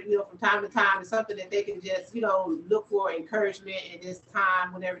there, from time to time, is something that they can just look for encouragement in this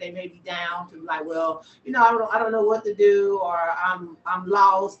time whenever they may be down, to like, well, I don't know what to do, or I'm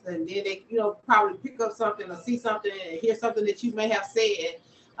lost, and then they probably pick up something or see something and hear something that you may have said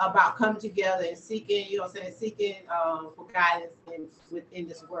about coming together and seeking, seeking for guidance within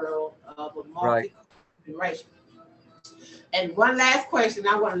this world of a multi-generation. And one last question,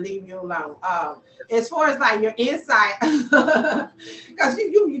 I want to leave you alone. As far as like your insight, because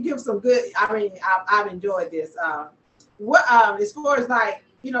you give some good. I mean, I've enjoyed this. As far as like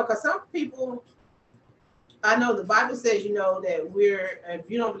because some people, I know the Bible says that if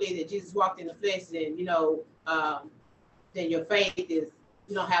you don't believe that Jesus walked in the flesh, then then your faith is.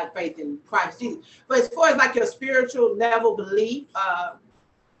 You don't have faith in Christ Jesus. But as far as like your spiritual level belief,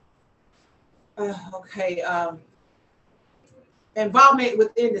 involvement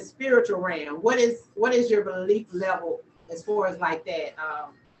within the spiritual realm, what is your belief level as far as like that?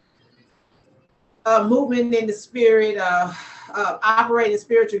 Movement in the spirit, operating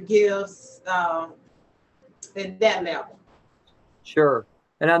spiritual gifts, in that level. Sure.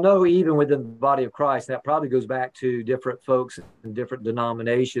 And I know even within the body of Christ, that probably goes back to different folks in different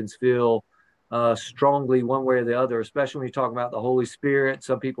denominations feel strongly one way or the other, especially when you talk about the Holy Spirit.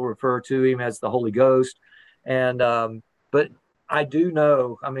 Some people refer to him as the Holy Ghost. And but I do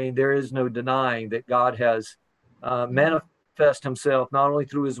know, there is no denying that God has manifested himself not only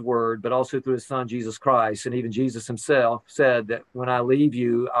through his word, but also through his son, Jesus Christ. And even Jesus himself said that when I leave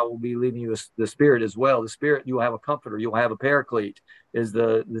you, I will be leaving you the Spirit as well. The Spirit, you will have a comforter, you'll have a paraclete, is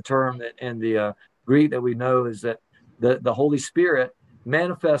the term that in the Greek that we know is that the Holy Spirit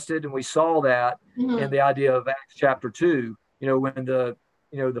manifested, and we saw that in the idea of Acts chapter 2, when the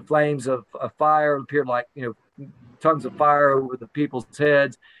flames of fire appeared like, tongues of fire over the people's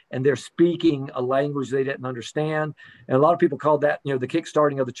heads, and they're speaking a language they didn't understand. And a lot of people called that, the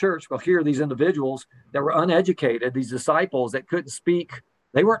kickstarting of the church. Well, here are these individuals that were uneducated, these disciples that couldn't speak.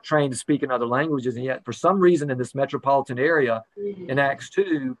 They weren't trained to speak in other languages. And yet for some reason in this metropolitan area in Acts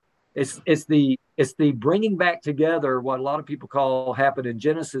 2, it's the bringing back together what a lot of people call happened in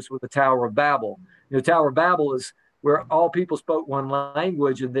Genesis with the Tower of Babel. Tower of Babel is where all people spoke one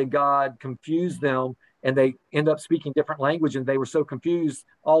language, and then God confused them, and they end up speaking different language, and they were so confused,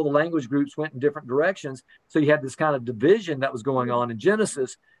 all the language groups went in different directions. So you had this kind of division that was going on in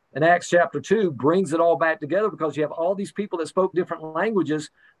Genesis. And Acts chapter 2 brings it all back together, because you have all these people that spoke different languages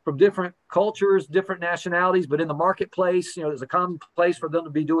from different cultures, different nationalities, but in the marketplace, there's a common place for them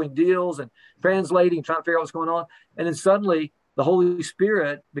to be doing deals and translating, trying to figure out what's going on. And then suddenly the Holy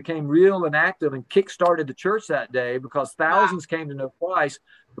Spirit became real and active and kick-started the church that day, because thousands came to know Christ,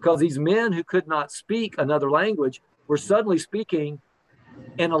 because these men who could not speak another language were suddenly speaking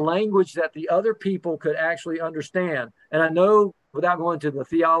in a language that the other people could actually understand. And I know, without going to the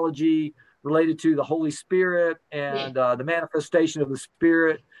theology related to the Holy Spirit and the manifestation of the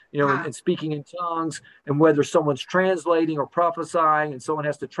Spirit, and speaking in tongues, and whether someone's translating or prophesying and someone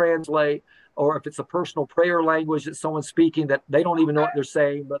has to translate, or if it's a personal prayer language that someone's speaking that they don't even know what they're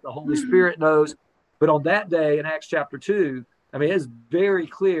saying, but the Holy Spirit knows. But on that day in Acts chapter 2, it's very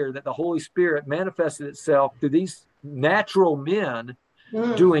clear that the Holy Spirit manifested itself through these natural men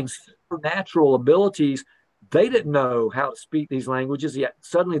doing supernatural abilities. They didn't know how to speak these languages, yet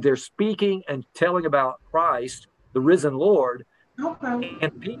suddenly they're speaking and telling about Christ, the risen Lord. Okay.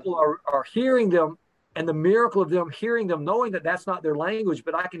 And people are hearing them, and the miracle of them hearing them, knowing that that's not their language,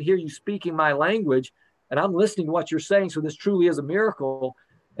 but I can hear you speaking my language, and I'm listening to what you're saying. So this truly is a miracle,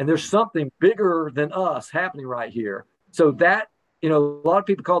 and there's something bigger than us happening right here. So that, a lot of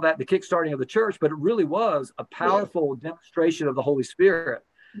people call that the kickstarting of the church, but it really was a powerful demonstration of the Holy Spirit.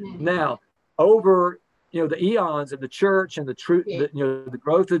 Now, over the eons of the church and the truth, the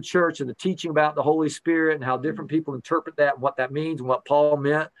growth of the church and the teaching about the Holy Spirit and how different people interpret that and what that means and what Paul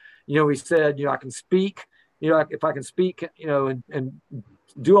meant. He said, I can speak, if I can speak, and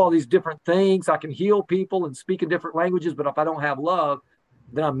do all these different things, I can heal people and speak in different languages. But if I don't have love,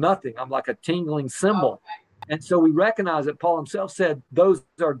 then I'm nothing. I'm like a tingling cymbal. And so we recognize that Paul himself said those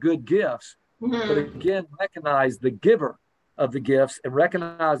are good gifts, but again, recognize the giver of the gifts and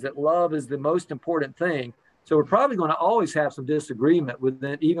recognize that love is the most important thing. So we're probably going to always have some disagreement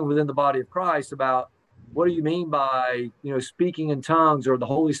even within the body of Christ about what do you mean by, speaking in tongues or the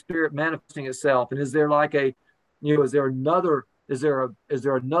Holy Spirit manifesting itself? And is there like is there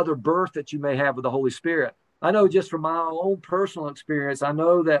another birth that you may have with the Holy Spirit? I know just from my own personal experience, I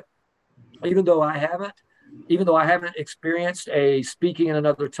know that even though I haven't experienced a speaking in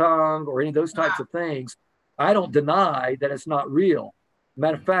another tongue or any of those types of things, I don't deny that it's not real.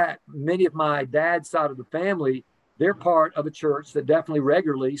 Matter of fact, many of my dad's side of the family, they're part of a church that definitely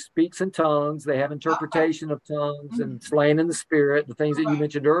regularly speaks in tongues. They have interpretation of tongues and slaying in the Spirit, the things that you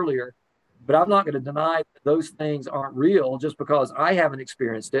mentioned earlier. But I'm not going to deny that those things aren't real just because I haven't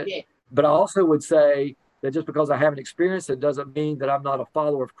experienced it. Yeah. But I also would say that just because I haven't experienced it doesn't mean that I'm not a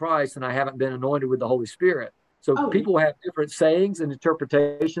follower of Christ and I haven't been anointed with the Holy Spirit. So people have different sayings and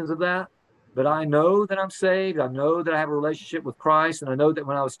interpretations of that. But I know that I'm saved. I know that I have a relationship with Christ. And I know that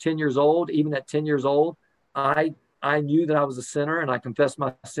when I was 10 years old, even at 10 years old, I knew that I was a sinner, and I confessed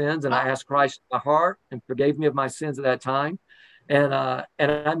my sins, and I asked Christ in my heart and forgave me of my sins at that time. And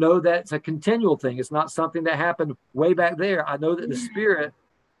I know that it's a continual thing. It's not something that happened way back there. I know that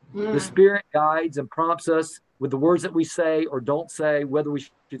the Spirit guides and prompts us with the words that we say or don't say, whether we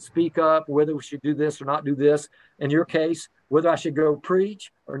should speak up, whether we should do this or not do this. In your case, whether I should go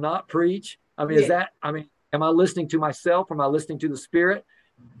preach or not preach. Am I listening to myself? Am I listening to the Spirit?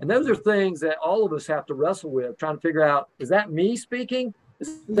 And those are things that all of us have to wrestle with, trying to figure out, is that me speaking?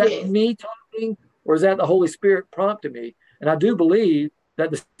 Is that me talking? Or is that the Holy Spirit prompting me? And I do believe that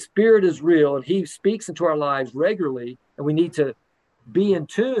the Spirit is real and He speaks into our lives regularly. And we need to be in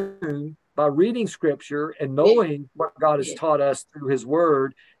tune by reading Scripture and knowing what God has taught us through His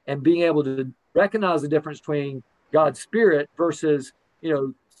Word, and being able to recognize the difference between God's Spirit versus,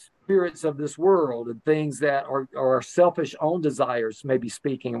 spirits of this world and things that are our selfish own desires maybe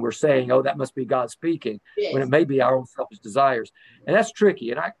speaking, and we're saying, oh, that must be God speaking, when it may be our own selfish desires. And that's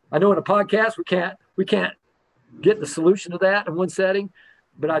tricky. And I know in a podcast we can't get the solution to that in one setting,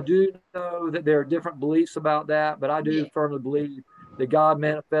 but I do know that there are different beliefs about that. But I do firmly believe that God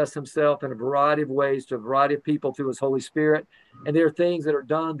manifests himself in a variety of ways to a variety of people through his Holy Spirit. And there are things that are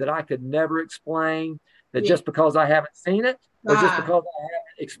done that I could never explain, that just because I haven't seen it or just because I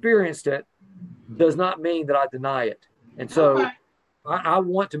haven't experienced it does not mean that I deny it. And so I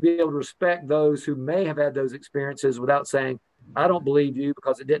want to be able to respect those who may have had those experiences without saying, I don't believe you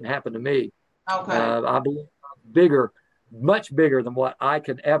because it didn't happen to me. I believe bigger, much bigger than what I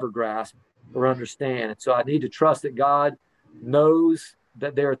can ever grasp or understand. And so I need to trust that God knows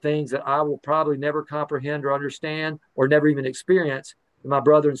that there are things that I will probably never comprehend or understand or never even experience. And my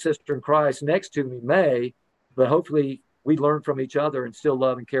brother and sister in Christ next to me may, but hopefully we learn from each other and still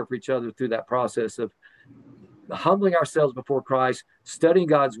love and care for each other through that process of humbling ourselves before Christ, studying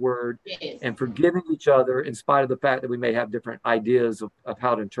God's word, and forgiving each other in spite of the fact that we may have different ideas of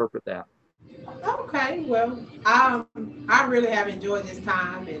how to interpret that. Okay, well, I really have enjoyed this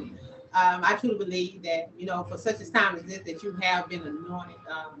time, and I truly believe that, for such a time as this, that you have been anointed,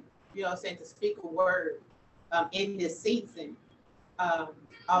 saying to speak a word in this season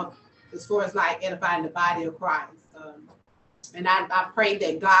of as far as like edifying the body of Christ. And I pray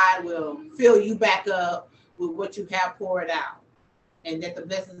that God will fill you back up with what you have poured out, and that the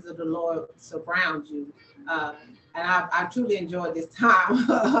blessings of the Lord surround you. And I truly enjoyed this time.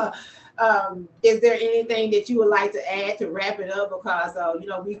 Is there anything that you would like to add to wrap it up? Because,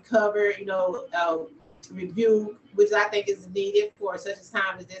 we covered, review, which I think is needed for such a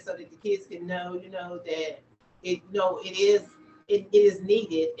time as this, so that the kids can know, that it is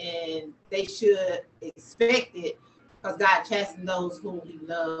needed, and they should expect it, because God chastens those whom he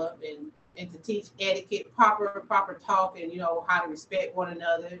loves, and to teach etiquette, proper talk, and how to respect one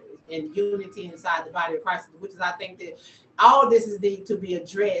another, and unity inside the body of Christ, which is, I think, that all this is need to be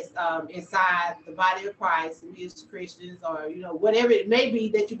addressed inside the body of Christ, we as Christians, or whatever it may be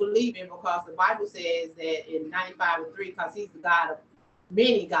that you believe in, because the Bible says that in 95:3, because he's the God of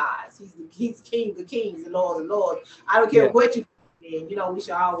many gods, he's King of kings and Lord of lords. I don't care what you believe in, we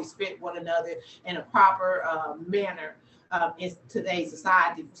should always respect one another in a proper manner in today's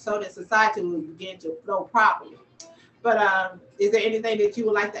society, so that society will begin to flow properly. But is there anything that you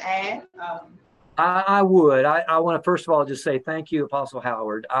would like to add? I would. I want to first of all just say thank you, Apostle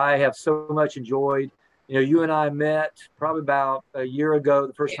Howard. I have so much enjoyed. You and I met probably about a year ago,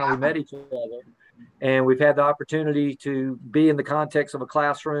 the first time we met each other, and we've had the opportunity to be in the context of a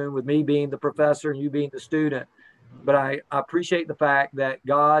classroom with me being the professor and you being the student. But I appreciate the fact that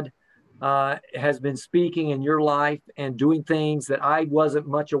God has been speaking in your life and doing things that I wasn't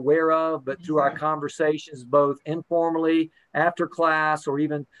much aware of, but through our conversations, both informally after class, or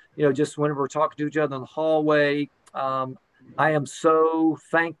even, just whenever we're talking to each other in the hallway. I am so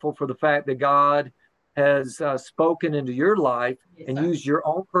thankful for the fact that God has spoken into your life and used your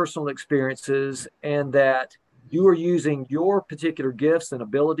own personal experiences, and that you are using your particular gifts and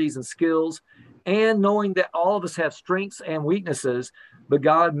abilities and skills, and knowing that all of us have strengths and weaknesses, but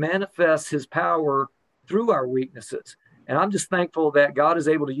God manifests his power through our weaknesses. And I'm just thankful that God is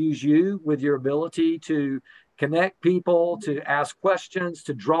able to use you with your ability to connect people, to ask questions,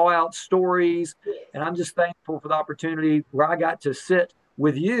 to draw out stories. And I'm just thankful for the opportunity where I got to sit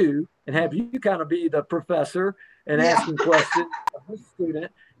with you and have you kind of be the professor and asking questions of the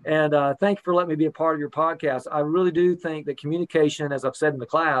student. And thank you for letting me be a part of your podcast. I really do think that communication, as I've said in the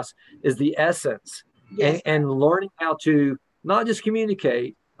class, is the essence. And learning how to not just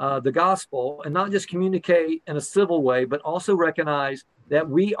communicate the gospel, and not just communicate in a civil way, but also recognize that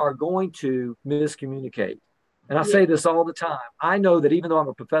we are going to miscommunicate. And I say this all the time. I know that even though I'm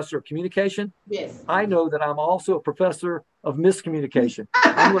a professor of communication, I know that I'm also a professor of miscommunication.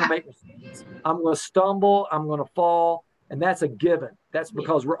 I'm going to make mistakes. I'm going to stumble. I'm going to fall. And that's a given. That's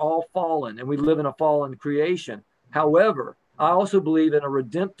because we're all fallen and we live in a fallen creation. However, I also believe in a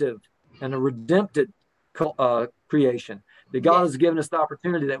redemptive creation. That God has given us the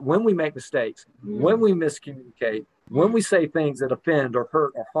opportunity that when we make mistakes, when we miscommunicate, when we say things that offend or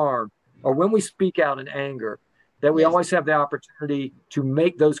hurt or harm, or when we speak out in anger, that we always have the opportunity to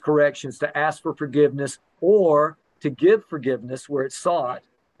make those corrections, to ask for forgiveness, or to give forgiveness where it's sought,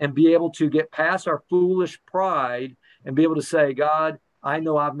 and be able to get past our foolish pride and be able to say, God, I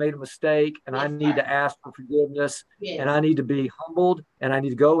know I've made a mistake, and I need to ask for forgiveness, and I need to be humbled, and I need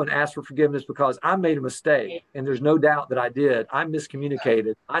to go and ask for forgiveness because I made a mistake, and there's no doubt that I did. I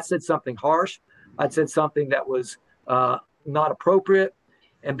miscommunicated. I said something harsh. I said something that was not appropriate,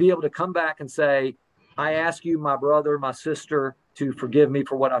 and be able to come back and say, I ask you, my brother, my sister, to forgive me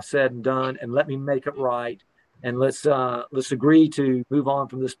for what I've said and done, and let me make it right. And let's agree to move on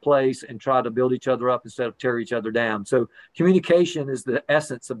from this place and try to build each other up instead of tear each other down. So communication is the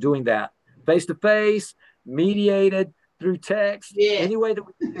essence of doing that. Face to face, mediated, through text, any way that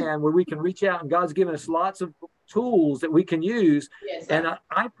we can, where we can reach out. And God's given us lots of tools that we can use. And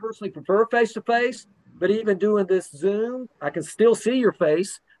I personally prefer face-to-face, but even doing this Zoom, I can still see your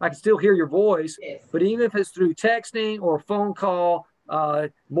face. I can still hear your voice. But even if it's through texting or phone call,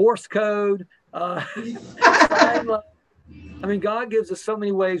 Morse code, sign language, I mean, God gives us so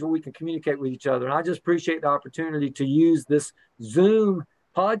many ways where we can communicate with each other. And I just appreciate the opportunity to use this Zoom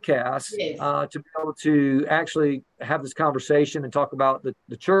podcast to be able to actually have this conversation and talk about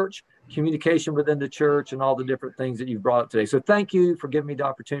the church, communication within the church, and all the different things that you've brought up today. So thank you for giving me the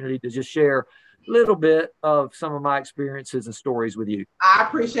opportunity to just share a little bit of some of my experiences and stories with you. I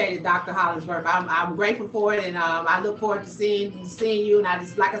appreciate it, Dr. Hollingsworth. I'm grateful for it, and I look forward to seeing you. And I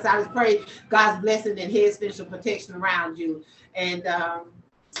just, like I said, I just pray God's blessing and His special protection around you. And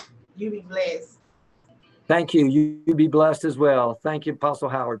you be blessed. Thank you. You be blessed as well. Thank you, Apostle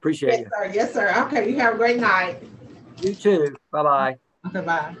Howard. Appreciate you. Yes, sir. Yes, sir. Okay, you have a great night. You too. Bye-bye. Okay,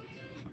 bye.